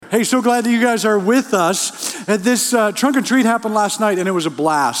Hey, so glad that you guys are with us. This trunk and treat happened last night, and it was a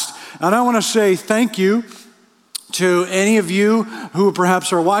blast. And I want to say thank you to any of you who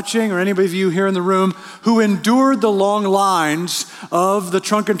perhaps are watching, or any of you here in the room who endured the long lines of the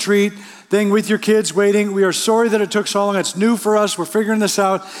trunk and treat thing with your kids waiting. We are sorry that it took so long. It's new for us. We're figuring this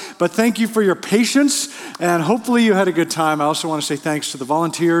out. But thank you for your patience, and hopefully you had a good time. I also want to say thanks to the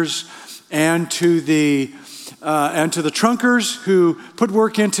volunteers and to the trunkers who put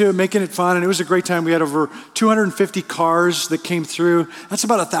work into making it fun, and it was a great time. We had over 250 cars that came through. That's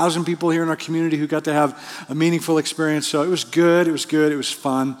about 1,000 people here in our community who got to have a meaningful experience. So it was good, it was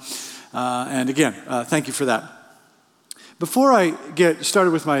fun. And again, thank you for that. Before I get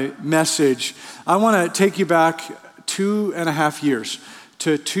started with my message, I want to take you back 2.5 years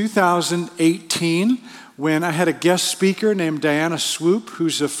to 2018, when I had a guest speaker named Diana Swoop,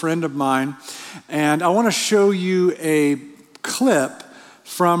 who's a friend of mine. And I want to show you a clip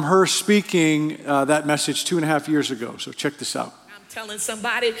from her speaking that message 2.5 years ago. So check this out. I'm telling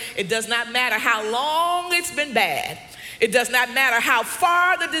somebody, it does not matter how long it's been bad. It does not matter how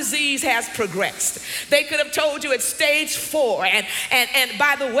far the disease has progressed. They could have told you it's stage 4. And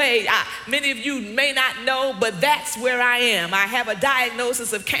by the way, many of you may not know, but that's where I am. I have a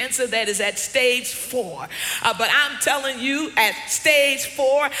diagnosis of cancer that is at stage 4. But I'm telling you, at stage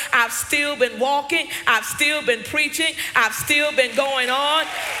 4, I've still been walking. I've still been preaching. I've still been going on,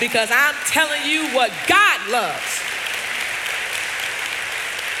 because I'm telling you what God loves.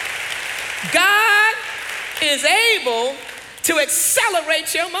 God is able to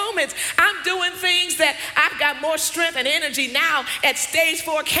accelerate your moments. I'm doing things that I've got more strength and energy now at stage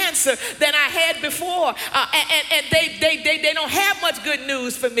 4 cancer than I had before. And they don't have much good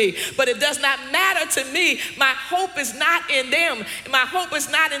news for me, but it does not matter to me. My hope is not in them. My hope is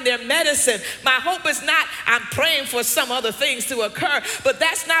not in their medicine. My hope is not, I'm praying for some other things to occur, but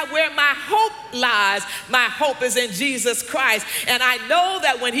that's not where my hope lies. My hope is in Jesus Christ. And I know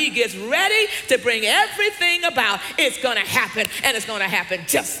that when he gets ready to bring everything about, it's going to happen. And it's going to happen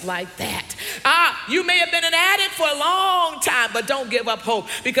just like that. You may have been an addict for a long time, but don't give up hope,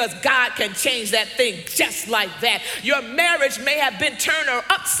 because God can change that thing just like that. Your marriage may have been turned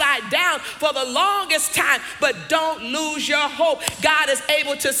upside down for the longest time, but don't lose your hope. God is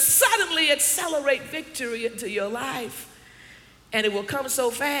able to suddenly accelerate victory into your life. And it will come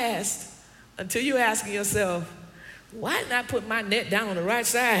so fast until you're asking yourself, why didn't I put my net down on the right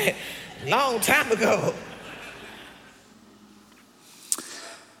side a long time ago?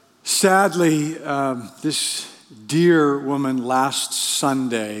 Sadly, this dear woman last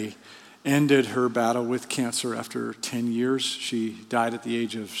Sunday ended her battle with cancer after 10 years. She died at the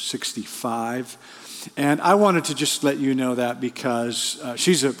age of 65. And I wanted to just let you know that, because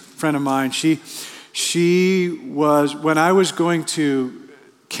she's a friend of mine. She was, when I was going to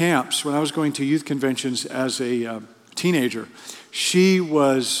camps, when I was going to youth conventions as a teenager, she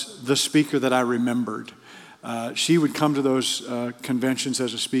was the speaker that I remembered. She would come to those conventions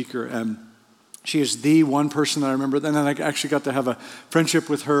as a speaker, and she is the one person that I remember. And then I actually got to have a friendship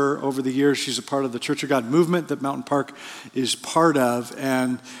with her over the years. She's a part of the Church of God movement that Mountain Park is part of.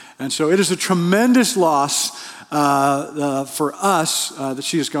 And so it is a tremendous loss for us that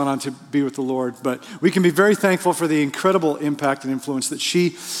she has gone on to be with the Lord. But we can be very thankful for the incredible impact and influence that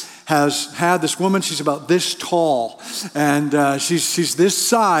she has had. This woman, she's about this tall, and she's this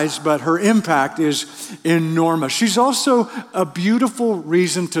size, but her impact is enormous. She's also a beautiful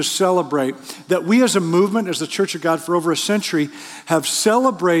reason to celebrate that we as a movement, as the Church of God for over a century, have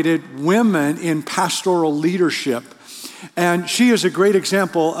celebrated women in pastoral leadership. And she is a great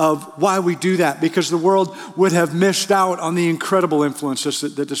example of why we do that, because the world would have missed out on the incredible influences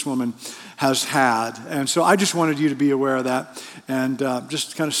that this woman has had. And so I just wanted you to be aware of that, and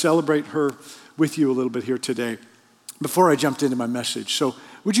just kind of celebrate her with you a little bit here today before I jumped into my message. So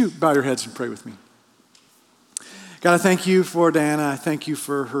would you bow your heads and pray with me? God, I thank you for Diana. I thank you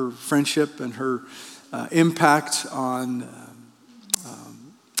for her friendship and her impact on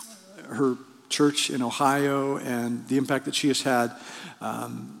her church in Ohio, and the impact that she has had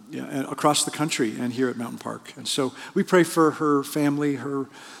across the country and here at Mountain Park. And so we pray for her family, her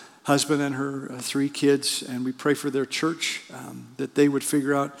husband and her 3 kids, and we pray for their church, that they would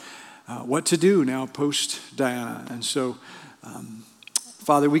figure out what to do now post Diana. And so,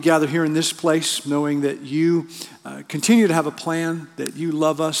 Father, we gather here in this place knowing that you continue to have a plan, that you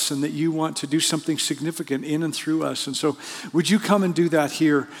love us, and that you want to do something significant in and through us. And so would you come and do that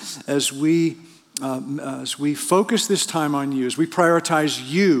here as we focus this time on you, as we prioritize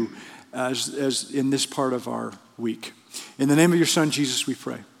you as in this part of our week. In the name of your Son, Jesus, we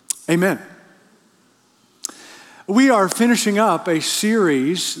pray. Amen. We are finishing up a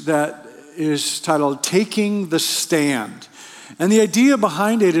series that is titled Taking the Stand. And the idea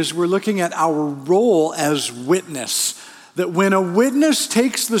behind it is we're looking at our role as witness. That when a witness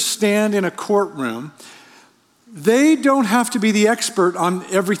takes the stand in a courtroom, they don't have to be the expert on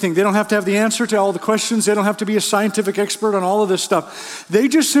everything. They don't have to have the answer to all the questions. They don't have to be a scientific expert on all of this stuff. They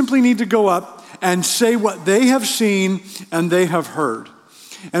just simply need to go up and say what they have seen and they have heard.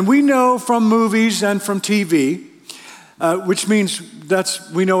 And we know from movies and from TV, which means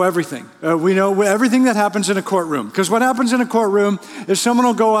we know everything. We know everything that happens in a courtroom. Because what happens in a courtroom is someone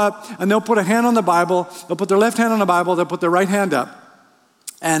will go up and they'll put a hand on the Bible, they'll put their left hand on the Bible, they'll put their right hand up,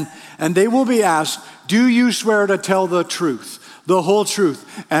 and they will be asked, do you swear to tell the truth, the whole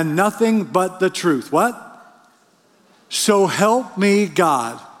truth, and nothing but the truth? What? So help me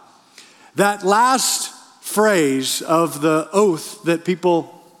God. That last phrase of the oath that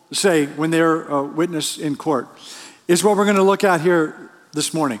people say when they're a witness in court is what we're going to look at here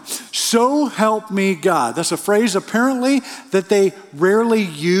this morning. So help me God. That's a phrase apparently that they rarely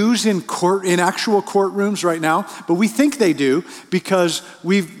use in actual courtrooms right now, but we think they do because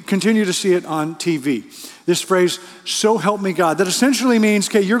we continue to see it on TV. This phrase, so help me God, that essentially means,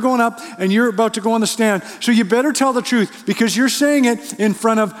 okay, you're going up and you're about to go on the stand, so you better tell the truth because you're saying it in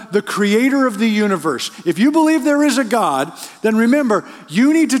front of the creator of the universe. If you believe there is a God, then remember,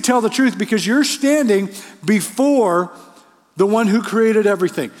 you need to tell the truth because you're standing before the one who created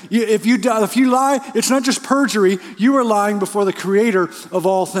everything. If you lie, it's not just perjury, you are lying before the creator of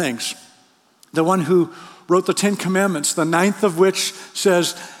all things. The one who wrote the 10 Commandments, the 9th of which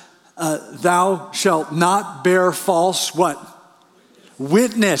says, thou shalt not bear false what?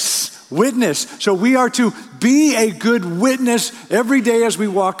 Witness. So we are to be a good witness every day as we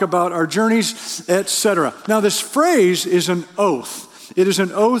walk about our journeys, etc. Now this phrase is an oath. It is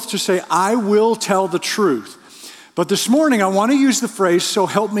an oath to say, I will tell the truth. But this morning I want to use the phrase, so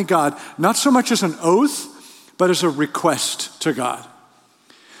help me God, not so much as an oath, but as a request to God.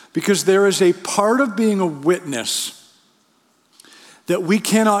 Because there is a part of being a witness that we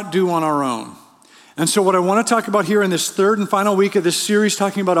cannot do on our own. And so what I want to talk about here in this third and final week of this series,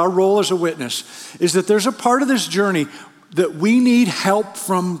 talking about our role as a witness, is that there's a part of this journey that we need help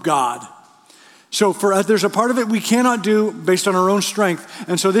from God. So there's a part of it we cannot do based on our own strength.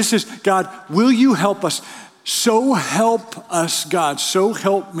 And so this is, God, will you help us? So help us, God. So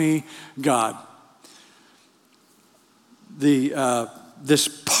help me, God. This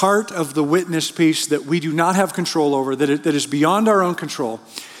part of the witness piece that we do not have control over, that is beyond our own control,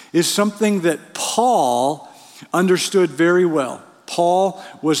 is something that Paul understood very well. Paul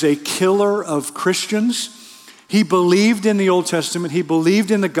was a killer of Christians. He believed in the Old Testament. He believed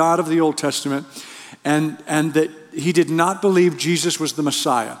in the God of the Old Testament, and that he did not believe Jesus was the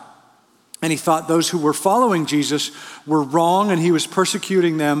Messiah. And he thought those who were following Jesus were wrong, and he was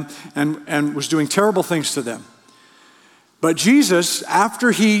persecuting them and was doing terrible things to them. But Jesus, after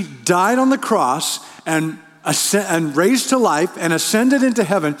he died on the cross and raised to life and ascended into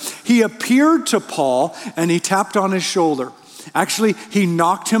heaven, he appeared to Paul and he tapped on his shoulder. Actually, he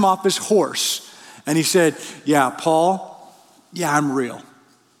knocked him off his horse and he said, yeah, Paul, yeah, I'm real.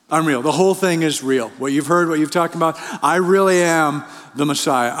 I'm real. The whole thing is real. What you've heard, what you've talked about, I really am the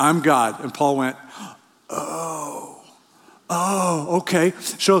Messiah. I'm God. And Paul went, Oh, okay.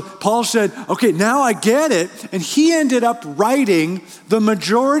 So Paul said, okay, now I get it. And he ended up writing the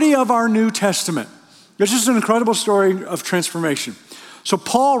majority of our New Testament. This is an incredible story of transformation. So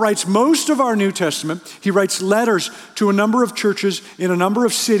Paul writes most of our New Testament. He writes letters to a number of churches in a number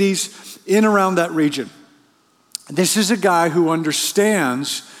of cities in around that region. This is a guy who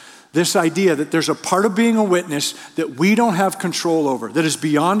understands this idea that there's a part of being a witness that we don't have control over, that is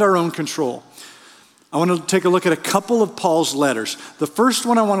beyond our own control. I want to take a look at a couple of Paul's letters. The first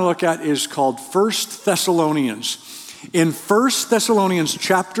one I want to look at is called 1 Thessalonians. In 1 Thessalonians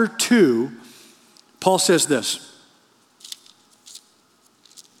chapter 2, Paul says this.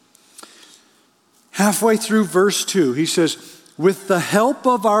 Halfway through verse 2, he says, with the help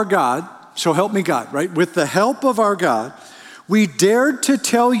of our God, so help me God, right? With the help of our God, we dared to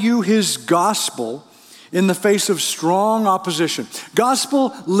tell you his gospel in the face of strong opposition.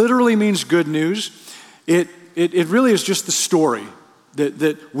 Gospel literally means good news. It really is just the story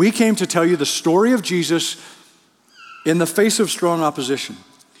that we came to tell you, the story of Jesus in the face of strong opposition.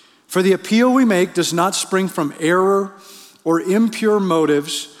 For the appeal we make does not spring from error or impure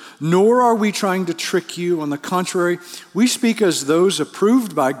motives, nor are we trying to trick you. On the contrary, we speak as those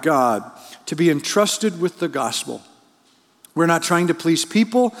approved by God to be entrusted with the gospel. We're not trying to please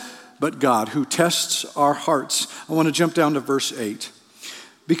people, but God, who tests our hearts. I want to jump down to verse 8.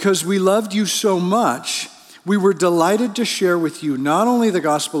 Because we loved you so much, we were delighted to share with you not only the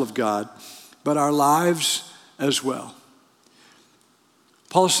gospel of God, but our lives as well.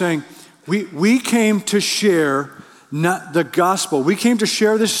 Paul is saying, we came to share not the gospel. We came to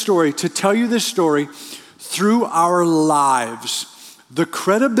share this story, to tell you this story through our lives. The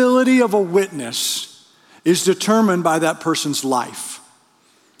credibility of a witness is determined by that person's life.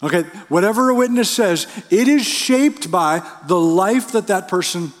 Okay, whatever a witness says, it is shaped by the life that that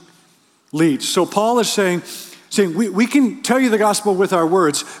person leads. So Paul is saying we can tell you the gospel with our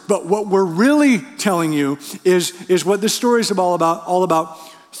words, but what we're really telling you is what this story is all about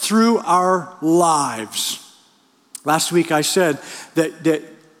through our lives. Last week I said that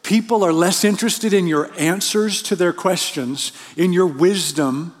people are less interested in your answers to their questions, in your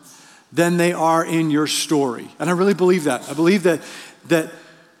wisdom, than they are in your story. And I really believe that. I believe that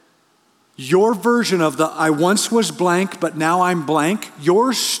your version of the I once was blank, but now I'm blank,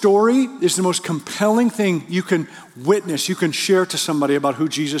 your story is the most compelling thing you can witness, you can share to somebody about who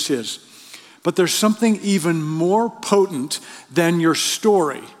Jesus is. But there's something even more potent than your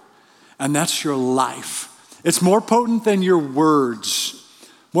story, and that's your life. It's more potent than your words.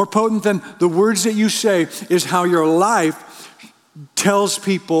 More potent than the words that you say is how your life tells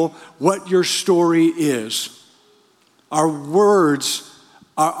people what your story is. Our words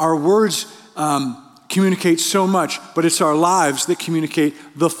communicate so much, but it's our lives that communicate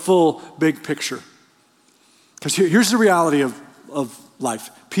the full big picture. Because here's the reality of life.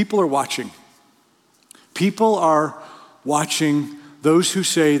 People are watching. People are watching those who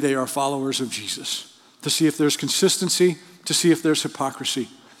say they are followers of Jesus to see if there's consistency, to see if there's hypocrisy.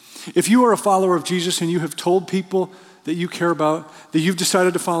 If you are a follower of Jesus and you have told people that you care about, that you've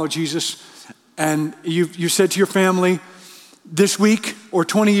decided to follow Jesus, and you said to your family this week or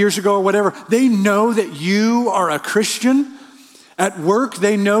 20 years ago or whatever, they know that you are a Christian. At work,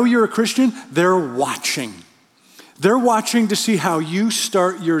 they know you're a Christian. They're watching. They're watching to see how you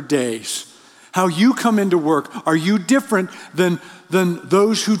start your days, how you come into work. Are you different than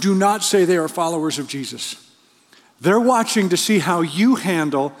those who do not say they are followers of Jesus? They're watching to see how you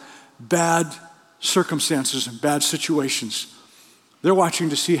handle bad circumstances and bad situations. They're watching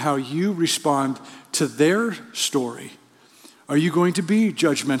to see how you respond to their story. Are you going to be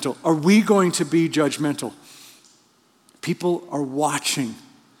judgmental? Are we going to be judgmental? People are watching.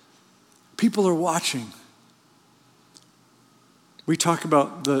 People are watching. We talk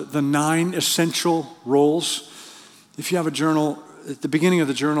about the 9 essential roles. If you have a journal, at the beginning of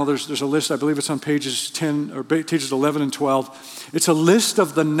the journal, there's a list. I believe it's on pages 10 or pages 11 and 12. It's a list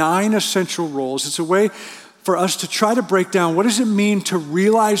of the 9 essential roles. It's a way for us to try to break down what does it mean to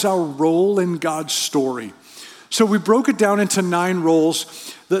realize our role in God's story. So we broke it down into 9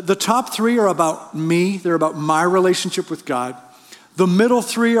 roles. The top 3 are about me. They're about my relationship with God. The middle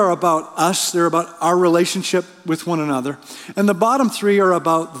 3 are about us. They're about our relationship with one another. And the bottom 3 are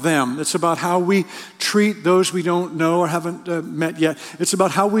about them. It's about how we treat those we don't know or haven't met yet. It's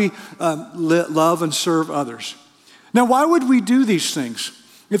about how we love and serve others. Now, why would we do these things?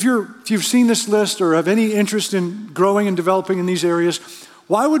 If you've seen this list or have any interest in growing and developing in these areas,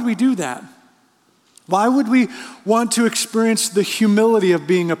 why would we do that? Why would we want to experience the humility of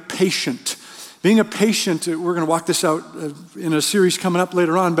being a patient? Being a patient, we're going to walk this out in a series coming up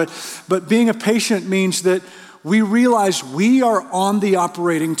later on, but being a patient means that we realize we are on the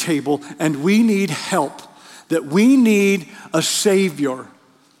operating table and we need help, that we need a Savior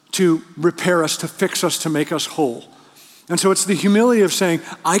to repair us, to fix us, to make us whole. And so it's the humility of saying,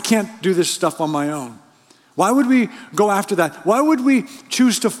 I can't do this stuff on my own. Why would we go after that? Why would we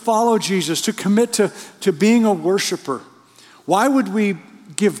choose to follow Jesus, to commit to being a worshiper? Why would we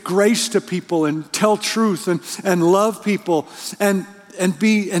give grace to people and tell truth and love people and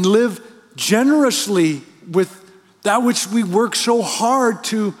live generously with that which we work so hard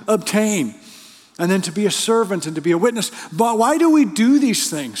to obtain, and then to be a servant and to be a witness? But why do we do these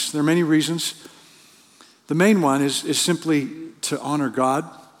things? There are many reasons. The main one is simply to honor God.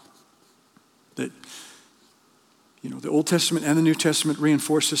 That, the Old Testament and the New Testament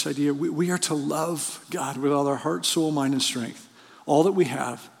reinforce this idea. We are to love God with all our heart, soul, mind, and strength. All that we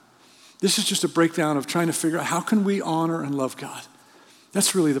have. This is just a breakdown of trying to figure out how can we honor and love God.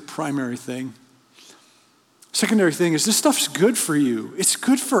 That's really the primary thing. Secondary thing is this stuff's good for you. It's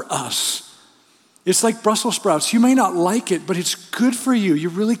good for us. It's like Brussels sprouts. You may not like it, but it's good for you. You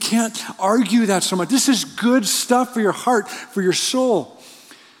really can't argue that so much. This is good stuff for your heart, for your soul.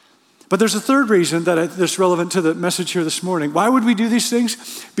 But there's a third reason that's relevant to the message here this morning. Why would we do these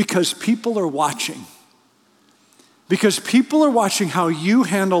things? Because people are watching. Because people are watching how you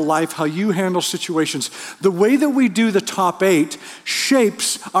handle life, how you handle situations. The way that we do the top 8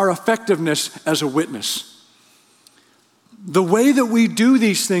 shapes our effectiveness as a witness. the way that we do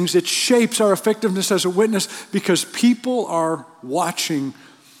these things, it shapes our effectiveness as a witness because people are watching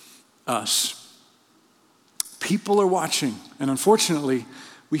us. People are watching, and unfortunately,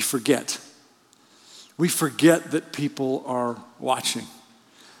 we forget. We forget that people are watching.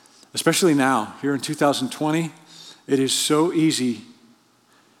 Especially now, here in 2020, it is so easy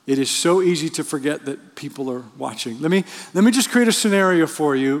to forget that people are watching. Let me just create a scenario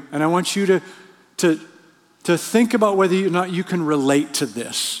for you, and I want you to think about whether or not you can relate to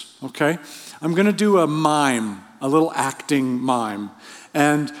this, okay? I'm going to do a mime, a little acting mime.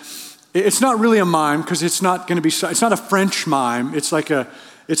 And it's not really a mime because it's not a French mime.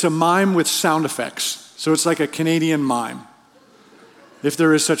 It's a mime with sound effects. So it's like a Canadian mime, if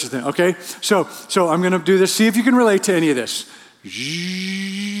there is such a thing, okay? So I'm going to do this. See if you can relate to any of this.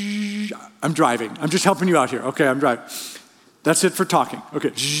 I'm driving. I'm just helping you out here. Okay, I'm driving. That's it for talking.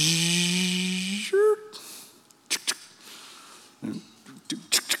 Okay.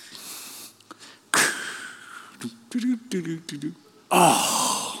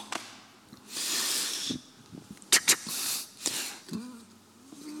 Oh.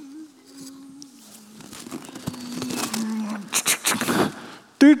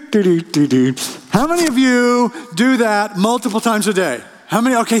 How many of you do that multiple times a day? How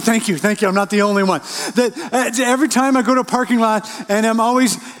many? Okay, thank you. I'm not the only one. That every time I go to a parking lot and I'm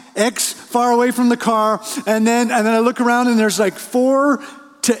always X far away from the car, and then I look around and there's like 4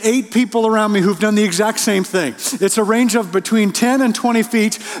 to 8 people around me who've done the exact same thing. It's a range of between 10 and 20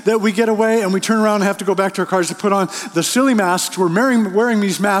 feet that we get away and we turn around and have to go back to our cars to put on the silly masks. We're wearing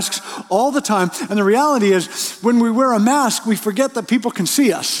these masks all the time. And the reality is when we wear a mask, we forget that people can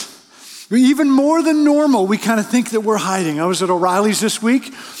see us. Even more than normal, we kind of think that we're hiding. I was at O'Reilly's this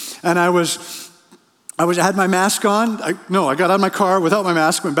week and I had my mask on. I got out of my car without my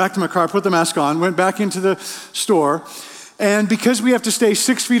mask, went back to my car, put the mask on, went back into the store. And because we have to stay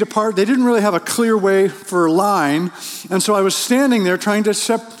 6 feet apart, they didn't really have a clear way for a line. And so I was standing there trying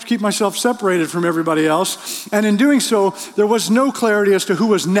to keep myself separated from everybody else. And in doing so, there was no clarity as to who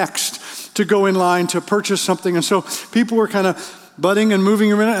was next to go in line to purchase something. And so people were kind of butting and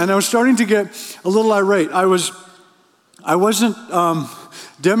moving around. And I was starting to get a little irate. I wasn't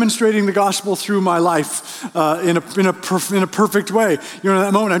demonstrating the gospel through my life in a perfect way. In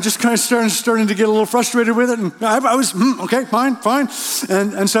that moment, I'm just kind of starting to get a little frustrated with it. And I was, okay, fine.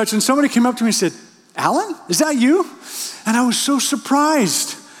 And such. And somebody came up to me and said, "Alan, is that you?" And I was so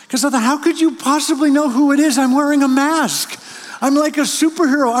surprised because I thought, how could you possibly know who it is? I'm wearing a mask. I'm like a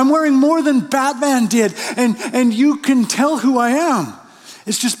superhero. I'm wearing more than Batman did. And you can tell who I am.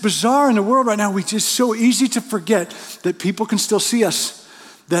 It's just bizarre in the world right now. It's so easy to forget that people can still see us,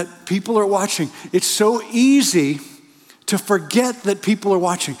 that people are watching. It's so easy to forget that people are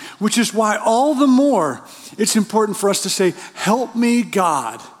watching, which is why all the more it's important for us to say, help me,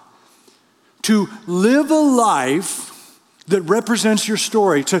 God, to live a life that represents your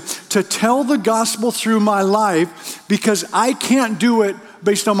story, to tell the gospel through my life, because I can't do it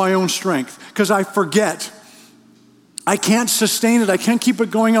based on my own strength, because I forget. I can't sustain it. I can't keep it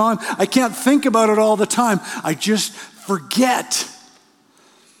going on. I can't think about it all the time. I just forget.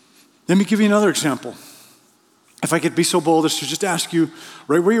 Let me give you another example. If I could be so bold as to just ask you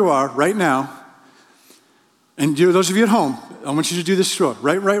right where you are right now, and those of you at home, I want you to do this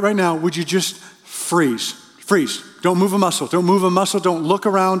right now. Would you just freeze? Freeze. Don't move a muscle. Don't move a muscle. Don't look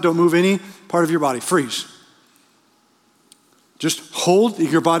around. Don't move any part of your body. Freeze. Just hold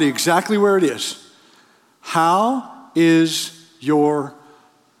your body exactly where it is. How is your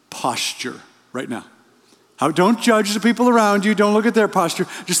posture right now? Don't judge the people around you. Don't look at their posture.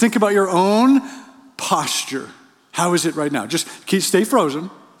 Just think about your own posture. How is it right now? Just stay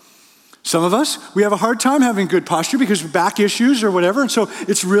frozen. Some of us, we have a hard time having good posture because of back issues or whatever, and so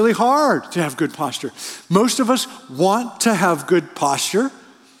it's really hard to have good posture. Most of us want to have good posture,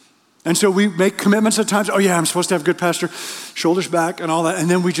 and so we make commitments at times. Oh yeah, I'm supposed to have good posture, shoulders back and all that, and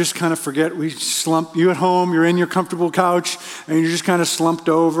then we just kind of forget. We slump. You at home, you're in your comfortable couch, and you're just kind of slumped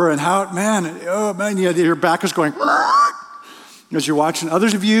over, and your back is going as you're watching.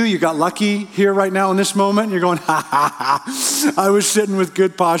 Others of you got lucky here right now in this moment, and you're going, I was sitting with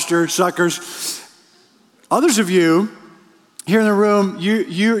good posture, suckers. Others of you here in the room, you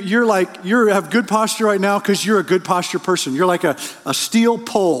have good posture right now because you're a good posture person. You're like a steel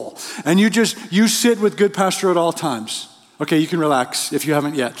pole, and you sit with good posture at all times. Okay, you can relax if you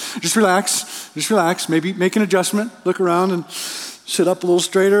haven't yet. Just relax. Maybe make an adjustment. Look around and sit up a little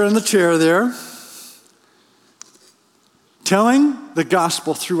straighter in the chair there. Telling the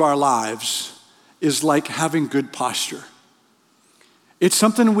gospel through our lives is like having good posture. It's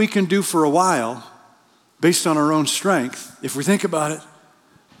something we can do for a while, based on our own strength, if we think about it.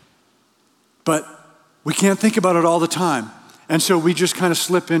 But we can't think about it all the time. And so we just kind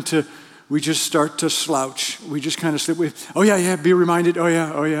of we just start to slouch. We just kind of slip. Be reminded. Oh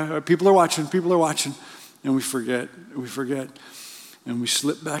yeah, people are watching. And we forget. And we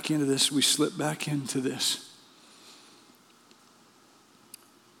slip back into this.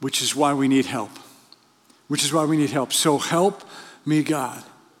 Which is why we need help. So help me, God.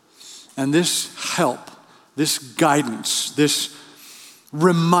 And this help, this guidance, this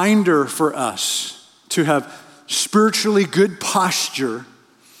reminder for us to have spiritually good posture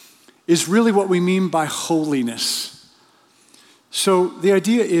is really what we mean by holiness. So the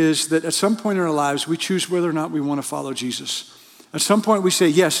idea is that at some point in our lives, we choose whether or not we want to follow Jesus. At some point we say,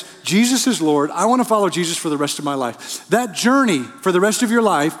 yes, Jesus is Lord. I want to follow Jesus for the rest of my life. That journey for the rest of your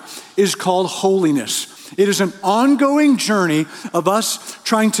life is called holiness. It is an ongoing journey of us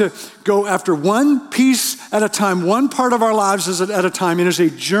trying to go after one piece at a time, one part of our lives at a time. It is a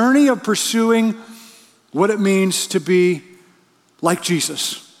journey of pursuing what it means to be like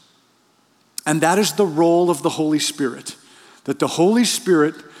Jesus. And that is the role of the Holy Spirit, that the Holy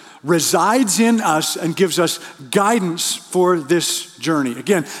Spirit resides in us and gives us guidance for this journey.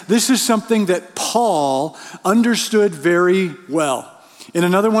 Again, this is something that Paul understood very well. In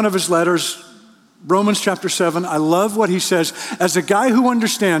another one of his letters, Romans chapter 7, I love what he says. As a guy who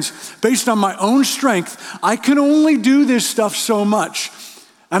understands, based on my own strength, I can only do this stuff so much,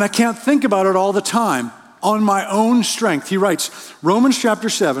 and I can't think about it all the time on my own strength. He writes, Romans chapter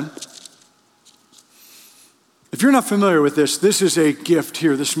 7, if you're not familiar with this is a gift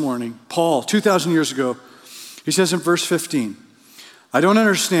here this morning. Paul, 2,000 years ago, he says in verse 15, I don't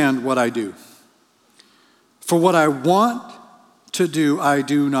understand what I do. For what I want to do, I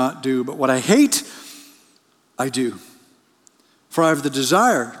do not do. But what I hate, I do. For I have the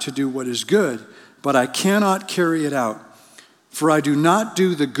desire to do what is good, but I cannot carry it out. For I do not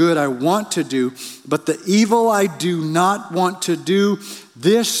do the good I want to do, but the evil I do not want to do,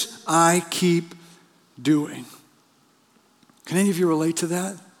 this I keep doing. Can any of you relate to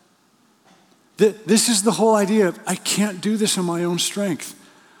that? This is the whole idea of I can't do this on my own strength.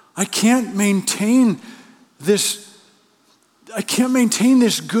 I can't maintain this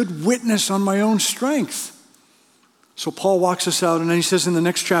good witness on my own strength. So Paul walks us out, and then he says in the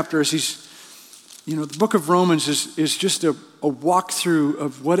next chapter, as the book of Romans is just a walkthrough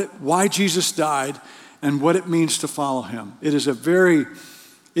of why Jesus died and what it means to follow him.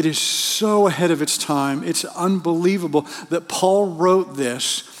 It is so ahead of its time. It's unbelievable that Paul wrote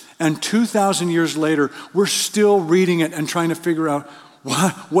this, and 2,000 years later, we're still reading it and trying to figure out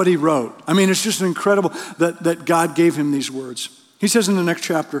what he wrote. I mean, it's just incredible that God gave him these words. He says in the next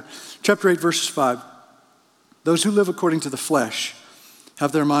chapter 8, verses 5, those who live according to the flesh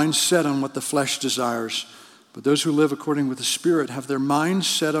have their minds set on what the flesh desires, but those who live according with the Spirit have their minds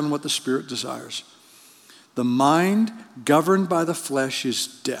set on what the Spirit desires. The mind governed by the flesh is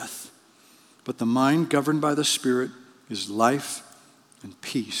death, but the mind governed by the Spirit is life and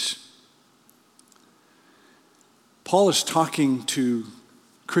peace. Paul is talking to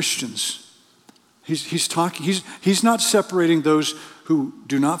Christians. He's not separating those who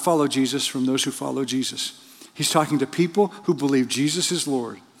do not follow Jesus from those who follow Jesus. He's talking to people who believe Jesus is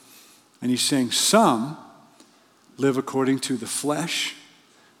Lord. And he's saying some live according to the flesh,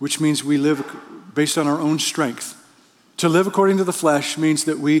 which means we live based on our own strength. To live according to the flesh means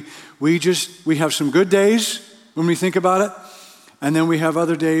that we have some good days when we think about it, and then we have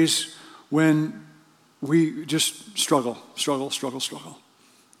other days when we just struggle.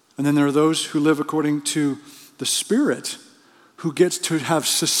 And then there are those who live according to the Spirit, who gets to have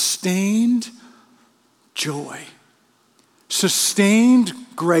sustained joy, sustained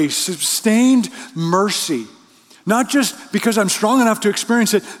grace, sustained mercy. Not just because I'm strong enough to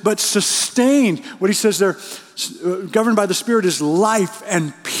experience it, but sustained. What he says there, governed by the Spirit, is life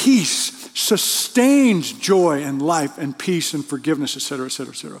and peace. Sustained joy and life and peace and forgiveness, etc.,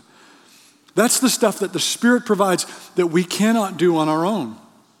 etc., etc. That's the stuff that the Spirit provides that we cannot do on our own.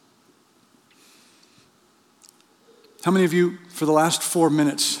 How many of you, for the last 4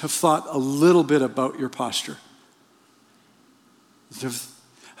 minutes, have thought a little bit about your posture? Have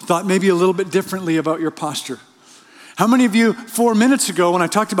thought maybe a little bit differently about your posture? How many of you, 4 minutes ago, when I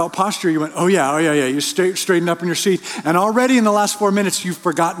talked about posture, you went, oh yeah, you straightened up in your seat, and already in the last 4 minutes, you've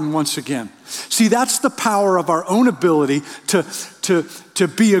forgotten once again. See, that's the power of our own ability to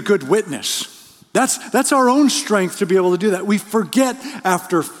be a good witness. That's our own strength to be able to do that. We forget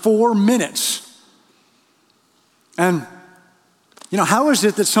after 4 minutes. And, how is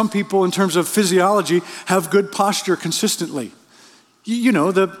it that some people, in terms of physiology, have good posture consistently? You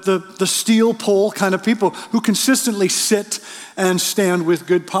know, the steel pole kind of people who consistently sit and stand with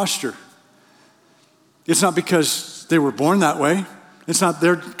good posture. It's not because they were born that way. It's not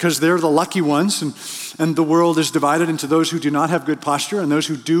because they're the lucky ones, and the world is divided into those who do not have good posture and those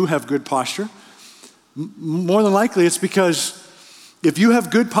who do have good posture. More than likely, it's because if you have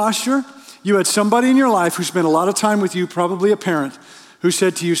good posture, you had somebody in your life who spent a lot of time with you, probably a parent, who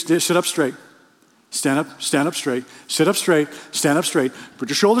said to you, sit up straight, stand up straight, sit up straight, stand up straight, put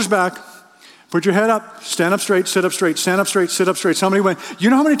your shoulders back, put your head up, stand up straight, sit up straight, stand up straight, sit up straight. Somebody went,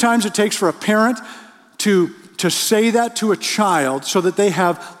 you know how many times it takes for a parent to say that to a child so that they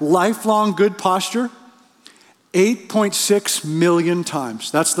have lifelong good posture? 8.6 million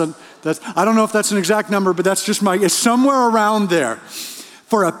times. That's I don't know if that's an exact number, but that's just it's somewhere around there.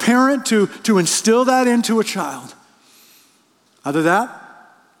 For a parent to instill that into a child. Either that,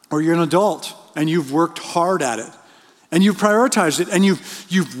 or you're an adult and you've worked hard at it, and you've prioritized it, and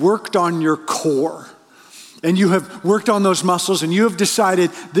you've worked on your core, and you have worked on those muscles, and you have decided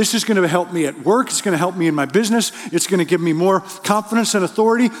this is going to help me at work, it's going to help me in my business, it's going to give me more confidence and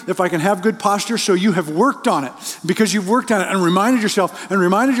authority if I can have good posture. So you have worked on it. Because you've worked on it and reminded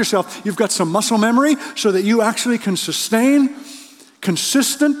yourself you've got some muscle memory so that you actually can sustain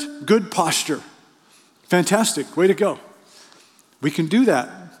consistent good posture. Fantastic, way to go. We can do that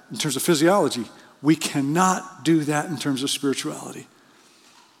in terms of physiology. We cannot do that in terms of spirituality.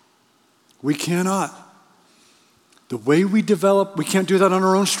 We cannot. The way we develop, we can't do that on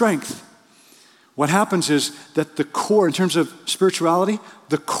our own strength. What happens is that the core, in terms of spirituality,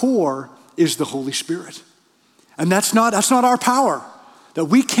 the core is the Holy Spirit. And that's not our power. That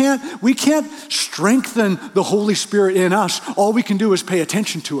we can't strengthen the Holy Spirit in us. All we can do is pay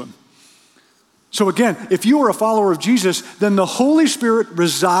attention to him. So again, if you are a follower of Jesus, then the Holy Spirit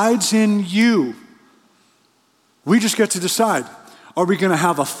resides in you. We just get to decide. Are we going to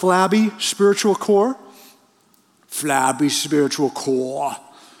have a flabby spiritual core? Flabby spiritual core.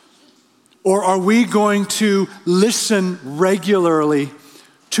 Or are we going to listen regularly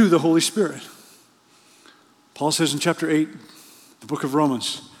to the Holy Spirit? Paul says in chapter 8, the book of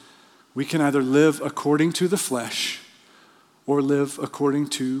Romans, we can either live according to the flesh or live according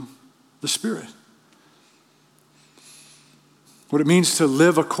to the Spirit. What it means to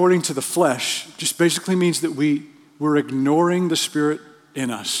live according to the flesh just basically means that we're ignoring the Spirit in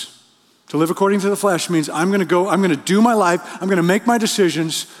us. To live according to the flesh means I'm going to do my life, I'm going to make my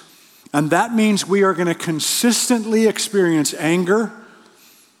decisions, and that means we are going to consistently experience anger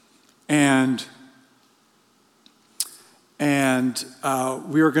and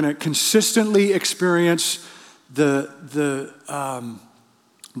we are going to consistently experience the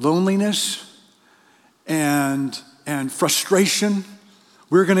loneliness and frustration.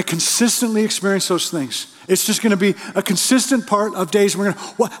 We're going to consistently experience those things. It's just going to be a consistent part of days.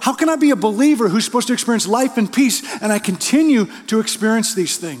 How can I be a believer who's supposed to experience life and peace and I continue to experience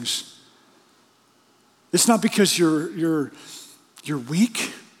these things? It's not because you're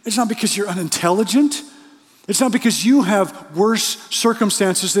weak. It's not because you're unintelligent. It's not because you have worse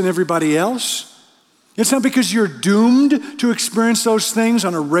circumstances than everybody else. It's not because you're doomed to experience those things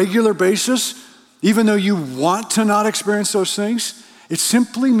on a regular basis, even though you want to not experience those things. It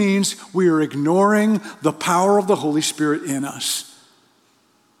simply means we are ignoring the power of the Holy Spirit in us.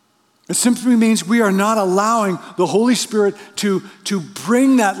 It simply means we are not allowing the Holy Spirit to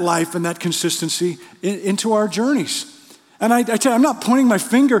bring that life and that consistency into our journeys. And I tell you, I'm not pointing my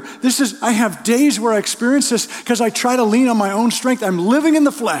finger. I have days where I experience this because I try to lean on my own strength. I'm living in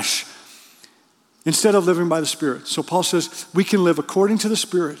the flesh instead of living by the Spirit. So Paul says we can live according to the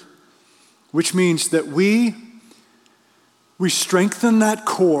Spirit, which means that we strengthen that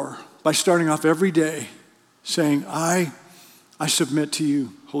core by starting off every day saying, I submit to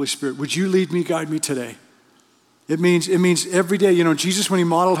you, Holy Spirit. Would you lead me, guide me today? It means every day. You know, Jesus, when he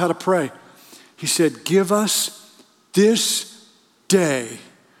modeled how to pray, he said, give us this day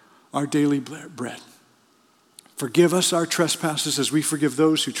our daily bread. Forgive us our trespasses as we forgive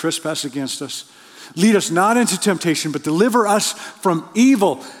those who trespass against us. Lead us not into temptation, but deliver us from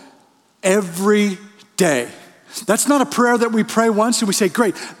evil every day. That's not a prayer that we pray once and we say,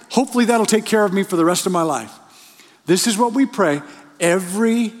 great, hopefully that'll take care of me for the rest of my life. This is what we pray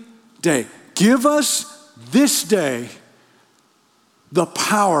every day. Give us this day the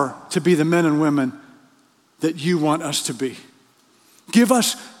power to be the men and women that you want us to be. Give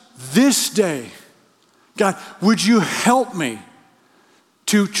us this day. God, would you help me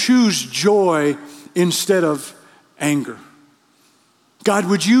to choose joy instead of anger? God,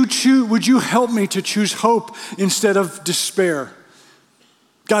 would you help me to choose hope instead of despair?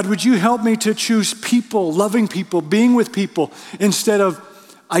 God, would you help me to choose people, loving people, being with people instead of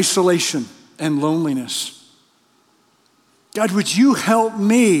isolation and loneliness? God, would you help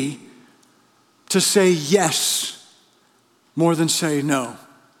me to say yes more than say no?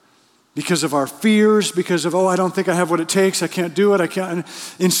 Because of our fears, because of, I don't think I have what it takes, I can't do it, I can't.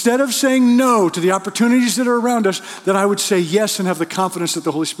 Instead of saying no to the opportunities that are around us, that I would say yes and have the confidence that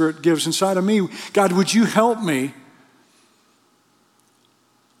the Holy Spirit gives inside of me. God, would you help me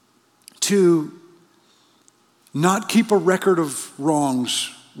to not keep a record of wrongs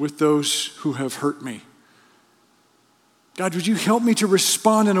with those who have hurt me? God, would you help me to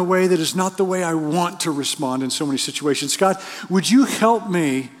respond in a way that is not the way I want to respond in so many situations? God, would you help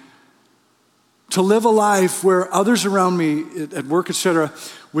me to live a life where others around me at work, etc.,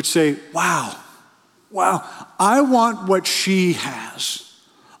 would say, wow, I want what she has.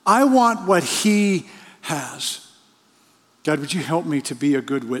 I want what he has. God, would you help me to be a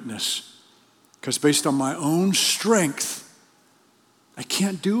good witness? Because based on my own strength, I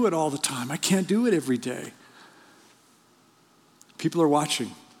can't do it all the time. I can't do it every day. People are watching.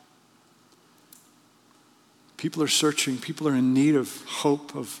 People are searching. People are in need of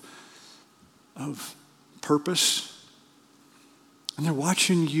hope, of purpose. And they're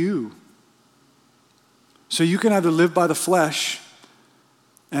watching you. So you can either live by the flesh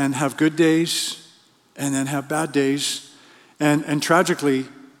and have good days and then have bad days and tragically,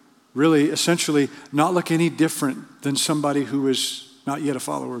 really, essentially, not look any different than somebody who is not yet a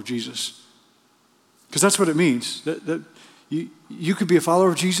follower of Jesus. Because that's what it means. That you could be a follower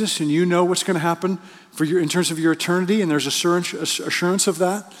of Jesus and you know what's going to happen in terms of your eternity, and there's assurance of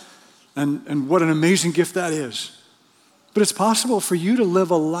that. And what an amazing gift that is. But it's possible for you to live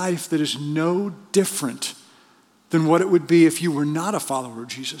a life that is no different than what it would be if you were not a follower of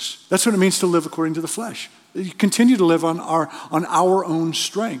Jesus. That's what it means to live according to the flesh. You continue to live on our own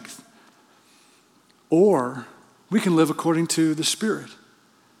strength. Or we can live according to the Spirit.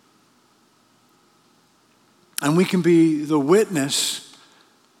 And we can be the witness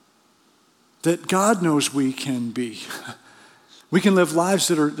that God knows we can be. We can live lives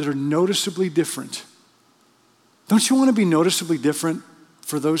that are noticeably different. Don't you want to be noticeably different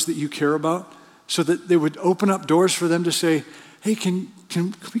for those that you care about, so that they would open up doors for them to say, hey, can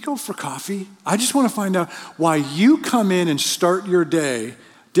we go for coffee? I just want to find out why you come in and start your day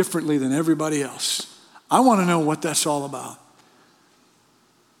differently than everybody else. I want to know what that's all about.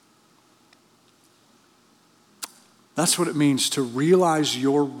 That's what it means to realize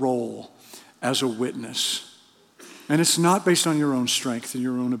your role as a witness. And it's not based on your own strength and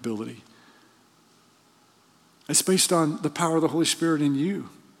your own ability. It's based on the power of the Holy Spirit in you.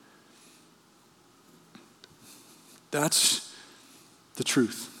 That's the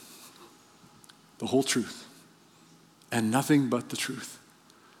truth. The whole truth. And nothing but the truth.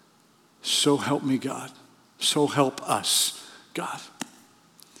 So help me, God. So help us, God.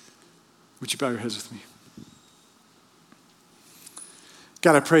 Would you bow your heads with me?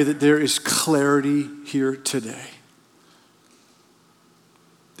 God, I pray that there is clarity here today.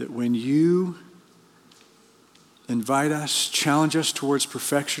 That when you invite us, challenge us towards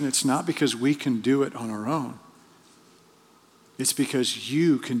perfection, it's not because we can do it on our own. It's because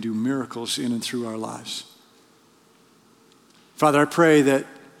you can do miracles in and through our lives. Father, I pray that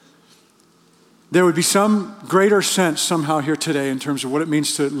there would be some greater sense somehow here today in terms of what it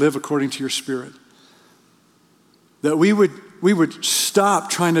means to live according to your Spirit. That we would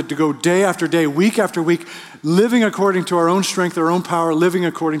stop trying to go day after day, week after week, living according to our own strength, our own power, living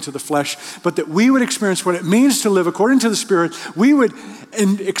according to the flesh, but that we would experience what it means to live according to the Spirit. We would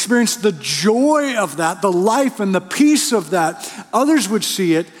experience the joy of that, the life and the peace of that. Others would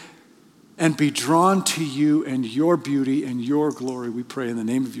see it and be drawn to you and your beauty and your glory. We pray in the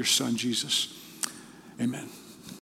name of your Son, Jesus. Amen.